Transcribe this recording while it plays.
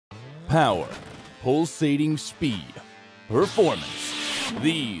power, pulsating speed, performance.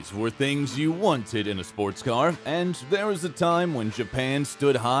 These were things you wanted in a sports car, and there was a time when Japan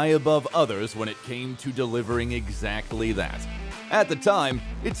stood high above others when it came to delivering exactly that. At the time,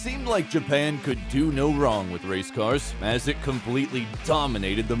 it seemed like Japan could do no wrong with race cars, as it completely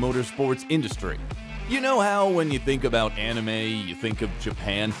dominated the motorsports industry. You know how when you think about anime, you think of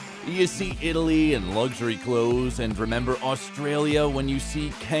Japan? You see Italy and luxury clothes, and remember Australia when you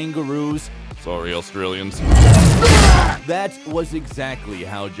see kangaroos? Sorry, Australians. That was exactly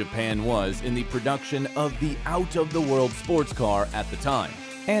how Japan was in the production of the out-of-the-world sports car at the time.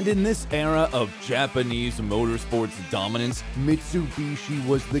 And in this era of Japanese motorsports dominance, Mitsubishi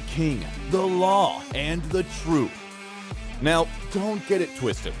was the king, the law, and the truth. Now, don't get it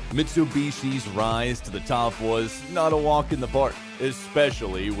twisted. Mitsubishi's rise to the top was not a walk in the park,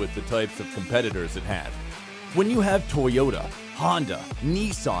 especially with the types of competitors it had. When you have Toyota, Honda,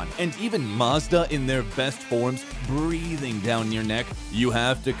 Nissan, and even Mazda in their best forms breathing down your neck, you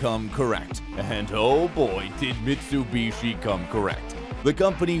have to come correct. And oh boy, did Mitsubishi come correct. The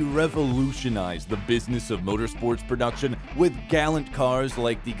company revolutionized the business of motorsports production with gallant cars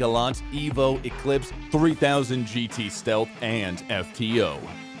like the Galant, Evo, Eclipse, 3000 GT Stealth, and FTO.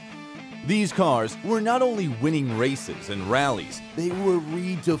 These cars were not only winning races and rallies, they were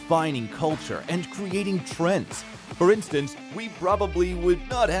redefining culture and creating trends. For instance, we probably would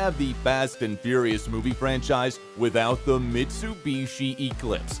not have the Fast and Furious movie franchise without the Mitsubishi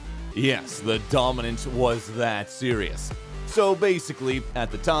Eclipse. Yes, the dominance was that serious. So basically,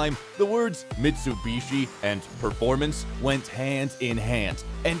 at the time, the words Mitsubishi and performance went hand in hand,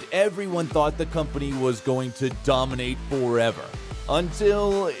 and everyone thought the company was going to dominate forever.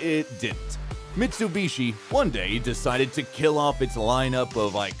 Until it didn't. Mitsubishi one day decided to kill off its lineup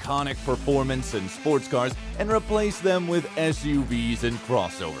of iconic performance and sports cars and replace them with SUVs and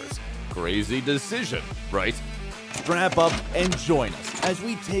crossovers. Crazy decision, right? Strap up and join us as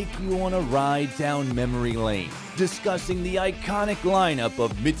we take you on a ride down memory lane, discussing the iconic lineup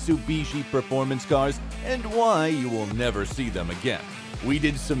of Mitsubishi performance cars and why you will never see them again. We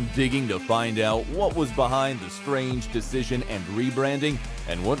did some digging to find out what was behind the strange decision and rebranding,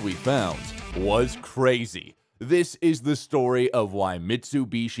 and what we found was crazy. This is the story of why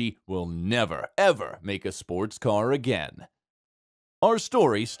Mitsubishi will never, ever make a sports car again. Our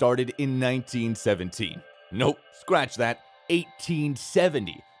story started in 1917. Nope, scratch that.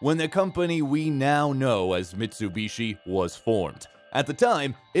 1870, when the company we now know as Mitsubishi was formed. At the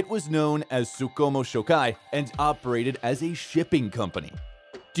time, it was known as Tsukumo Shokai and operated as a shipping company.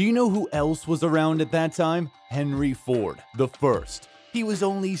 Do you know who else was around at that time? Henry Ford, the first. He was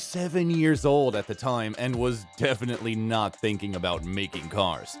only 7 years old at the time and was definitely not thinking about making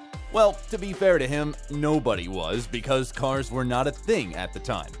cars. Well, to be fair to him, nobody was, because cars were not a thing at the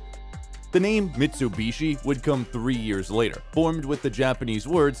time. The name Mitsubishi would come 3 years later, formed with the Japanese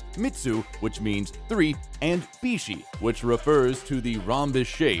words Mitsu, which means 3, and Bishi, which refers to the rhombus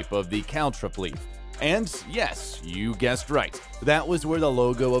shape of the caltrop leaf. And yes, you guessed right, that was where the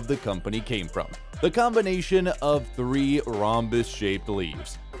logo of the company came from. The combination of 3 rhombus-shaped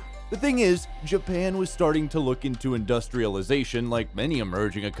leaves. The thing is, Japan was starting to look into industrialization like many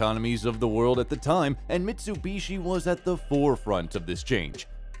emerging economies of the world at the time, and Mitsubishi was at the forefront of this change.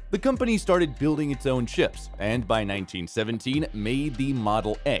 The company started building its own ships, and by 1917 made the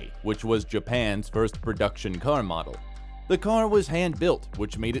Model A, which was Japan's first production car model. The car was hand-built,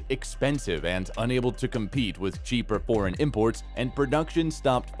 which made it expensive and unable to compete with cheaper foreign imports, and production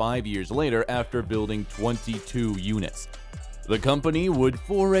stopped 5 years later after building 22 units. The company would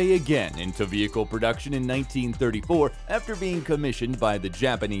foray again into vehicle production in 1934 after being commissioned by the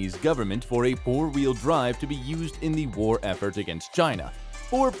Japanese government for a 4-wheel drive to be used in the war effort against China.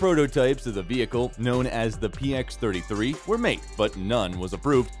 4 prototypes of the vehicle, known as the PX-33, were made, but none was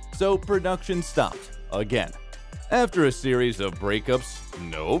approved, so production stopped again. After a series of breakups,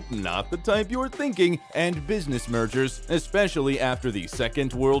 nope, not the type you're thinking, and business mergers, especially after the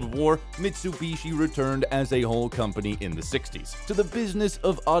Second World War, Mitsubishi returned as a whole company in the 60s to the business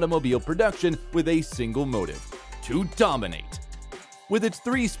of automobile production with a single motive: to dominate. With its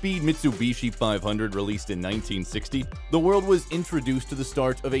 3-speed Mitsubishi 500 released in 1960, the world was introduced to the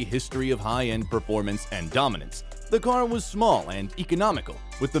start of a history of high-end performance and dominance. The car was small and economical,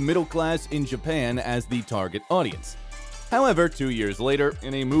 with the middle class in Japan as the target audience. However, 2 years later,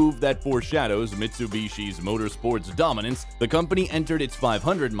 in a move that foreshadows Mitsubishi's motorsports dominance, the company entered its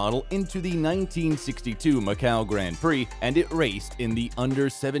 500 model into the 1962 Macau Grand Prix, and it raced in the under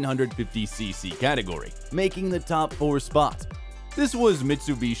 750cc category, making the top 4 spot. This was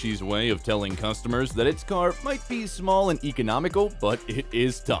Mitsubishi's way of telling customers that its car might be small and economical, but it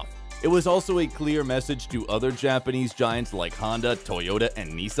is tough. It was also a clear message to other Japanese giants like Honda, Toyota,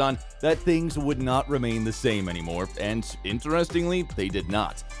 and Nissan that things would not remain the same anymore, and interestingly, they did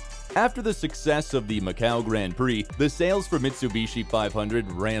not. After the success of the Macau Grand Prix, the sales for Mitsubishi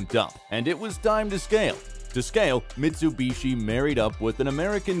 500 ramped up, and it was time to scale. To scale, Mitsubishi married up with an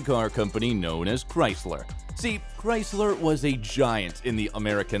American car company known as Chrysler. See, Chrysler was a giant in the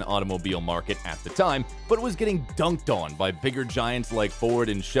American automobile market at the time, but was getting dunked on by bigger giants like Ford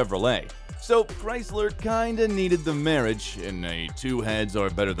and Chevrolet. So Chrysler kinda needed the marriage, in a two heads are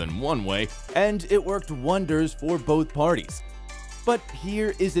better than one way, and it worked wonders for both parties. But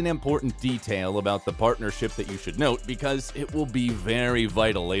here is an important detail about the partnership that you should note because it will be very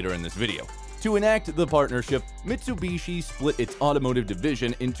vital later in this video. To enact the partnership, Mitsubishi split its automotive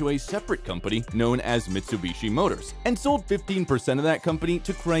division into a separate company known as Mitsubishi Motors and sold 15% of that company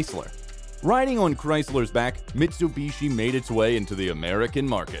to Chrysler. Riding on Chrysler's back, Mitsubishi made its way into the American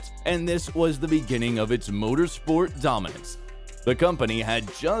market, and this was the beginning of its motorsport dominance. The company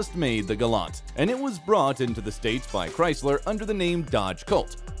had just made the Galant, and it was brought into the States by Chrysler under the name Dodge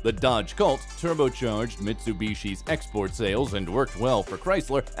Colt. The Dodge Colt turbocharged Mitsubishi's export sales and worked well for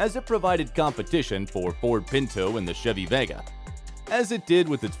Chrysler as it provided competition for Ford Pinto and the Chevy Vega. As it did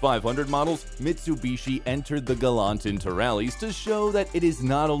with its 500 models, Mitsubishi entered the Galant into rallies to show that it is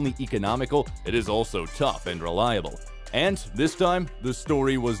not only economical, it is also tough and reliable. And this time, the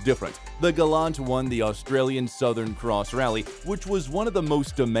story was different. The Galant won the Australian Southern Cross Rally, which was one of the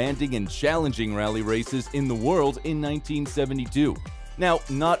most demanding and challenging rally races in the world in 1972. Now,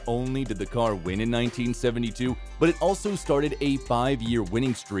 not only did the car win in 1972, but it also started a 5-year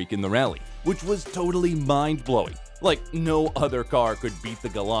winning streak in the rally, which was totally mind-blowing. Like, no other car could beat the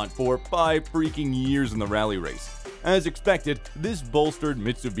Galant for 5 freaking years in the rally race. As expected, this bolstered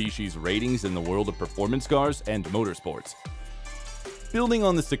Mitsubishi's ratings in the world of performance cars and motorsports. Building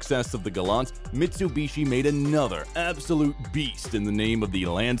on the success of the Galant, Mitsubishi made another absolute beast in the name of the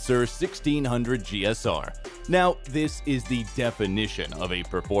Lancer 1600 GSR. Now, this is the definition of a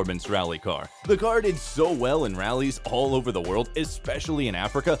performance rally car. The car did so well in rallies all over the world, especially in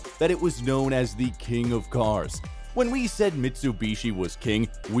Africa, that it was known as the King of Cars. When we said Mitsubishi was king,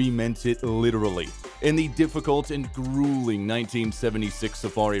 we meant it literally. In the difficult and grueling 1976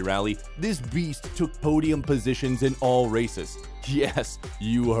 Safari Rally, this beast took podium positions in all races. Yes,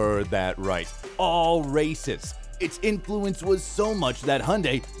 you heard that right. All races. Its influence was so much that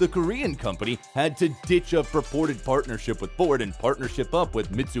Hyundai, the Korean company, had to ditch a purported partnership with Ford and partnership up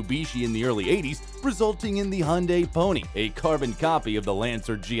with Mitsubishi in the early 80s, resulting in the Hyundai Pony, a carbon copy of the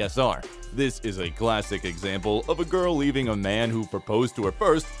Lancer GSR. This is a classic example of a girl leaving a man who proposed to her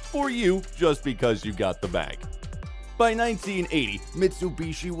first for you just because you got the bag. By 1980,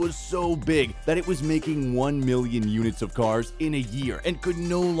 Mitsubishi was so big that it was making 1 million units of cars in a year and could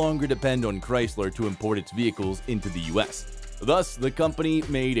no longer depend on Chrysler to import its vehicles into the US. Thus, the company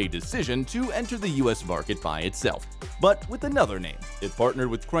made a decision to enter the US market by itself, but with another name. It partnered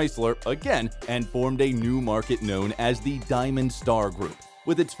with Chrysler again and formed a new market known as the Diamond Star Group.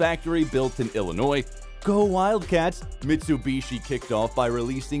 With its factory built in Illinois, go Wildcats! Mitsubishi kicked off by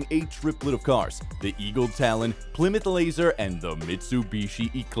releasing a triplet of cars, the Eagle Talon, Plymouth Laser, and the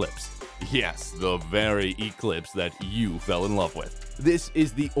Mitsubishi Eclipse. Yes, the very Eclipse that you fell in love with. This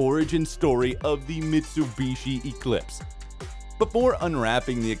is the origin story of the Mitsubishi Eclipse. Before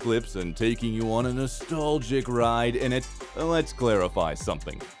unwrapping the Eclipse and taking you on a nostalgic ride in it, let's clarify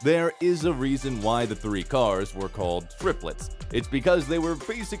something. There is a reason why the 3 cars were called triplets. It's because they were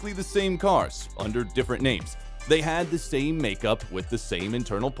basically the same cars, under different names. They had the same makeup with the same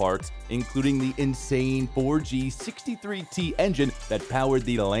internal parts, including the insane 4G 63T engine that powered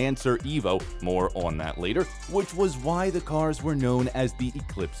the Lancer Evo, more on that later, which was why the cars were known as the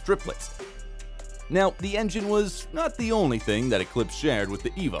Eclipse triplets. Now, the engine was not the only thing that Eclipse shared with the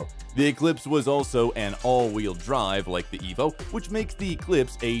Evo. The Eclipse was also an all-wheel drive like the Evo, which makes the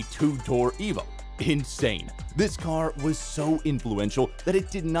Eclipse a 2-door Evo. Insane. This car was so influential that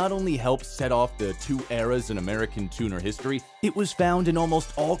it did not only help set off the 2 eras in American tuner history, it was found in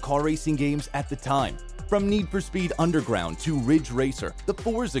almost all car racing games at the time. From Need for Speed Underground to Ridge Racer, the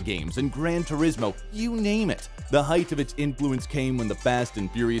Forza games, and Gran Turismo, you name it. The height of its influence came when the Fast and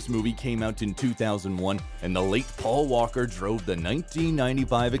Furious movie came out in 2001, and the late Paul Walker drove the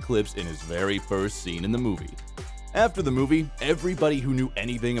 1995 Eclipse in his very first scene in the movie. After the movie, everybody who knew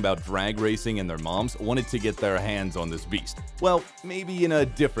anything about drag racing and their moms wanted to get their hands on this beast. Well, maybe in a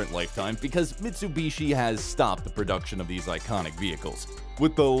different lifetime, because Mitsubishi has stopped the production of these iconic vehicles.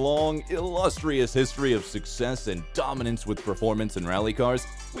 With the long, illustrious history of success and dominance with performance and rally cars,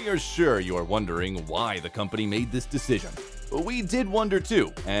 we are sure you are wondering why the company made this decision. We did wonder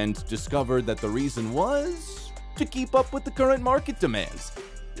too, and discovered that the reason was to keep up with the current market demands.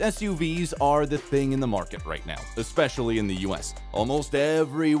 SUVs are the thing in the market right now, especially in the US. Almost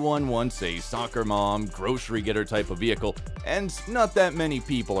everyone wants a soccer mom, grocery getter type of vehicle, and not that many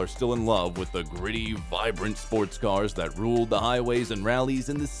people are still in love with the gritty, vibrant sports cars that ruled the highways and rallies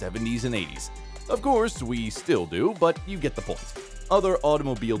in the 70s and 80s. Of course, we still do, but you get the point. Other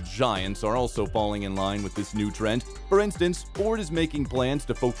automobile giants are also falling in line with this new trend. For instance, Ford is making plans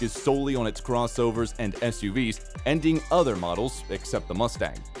to focus solely on its crossovers and SUVs, ending other models except the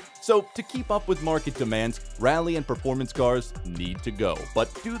Mustang. So, to keep up with market demands, rally and performance cars need to go.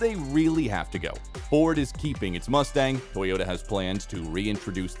 But do they really have to go? Ford is keeping its Mustang, Toyota has plans to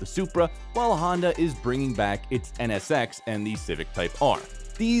reintroduce the Supra, while Honda is bringing back its NSX and the Civic Type R.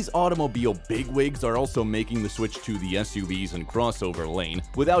 These automobile bigwigs are also making the switch to the SUVs and crossover lane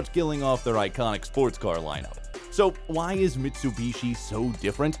without killing off their iconic sports car lineup. So why is Mitsubishi so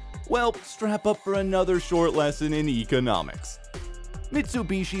different? Well, strap up for another short lesson in economics.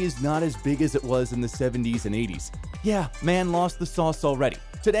 Mitsubishi is not as big as it was in the 70s and 80s. Yeah, man lost the sauce already.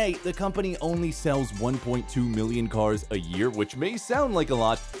 Today, the company only sells 1.2 million cars a year, which may sound like a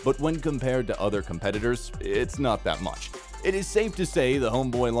lot, but when compared to other competitors, it's not that much. It is safe to say the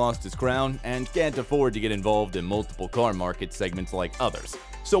homeboy lost his crown and can't afford to get involved in multiple car market segments like others.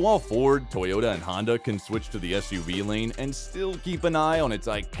 So while Ford, Toyota, and Honda can switch to the SUV lane and still keep an eye on its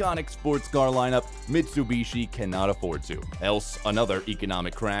iconic sports car lineup, Mitsubishi cannot afford to, else another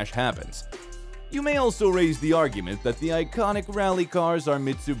economic crash happens. You may also raise the argument that the iconic rally cars are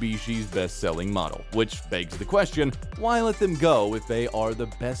Mitsubishi's best-selling model, which begs the question, why let them go if they are the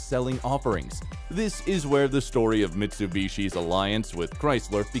best-selling offerings? This is where the story of Mitsubishi's alliance with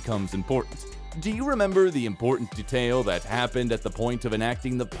Chrysler becomes important. Do you remember the important detail that happened at the point of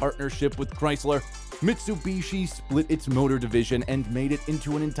enacting the partnership with Chrysler? Mitsubishi split its motor division and made it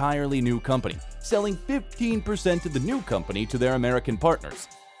into an entirely new company, selling 15% of the new company to their American partners.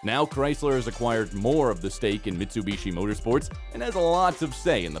 Now Chrysler has acquired more of the stake in Mitsubishi Motorsports and has lots of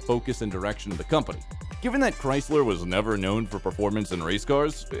say in the focus and direction of the company. Given that Chrysler was never known for performance in race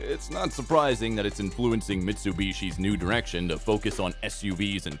cars, it's not surprising that it's influencing Mitsubishi's new direction to focus on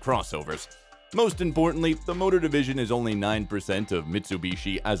SUVs and crossovers. Most importantly, the motor division is only 9% of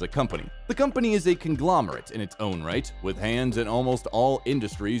Mitsubishi as a company. The company is a conglomerate in its own right, with hands in almost all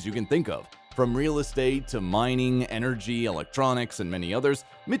industries you can think of. From real estate to mining, energy, electronics, and many others,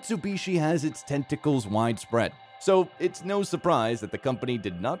 Mitsubishi has its tentacles widespread. So it's no surprise that the company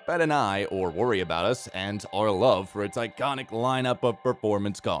did not bat an eye or worry about us and our love for its iconic lineup of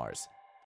performance cars.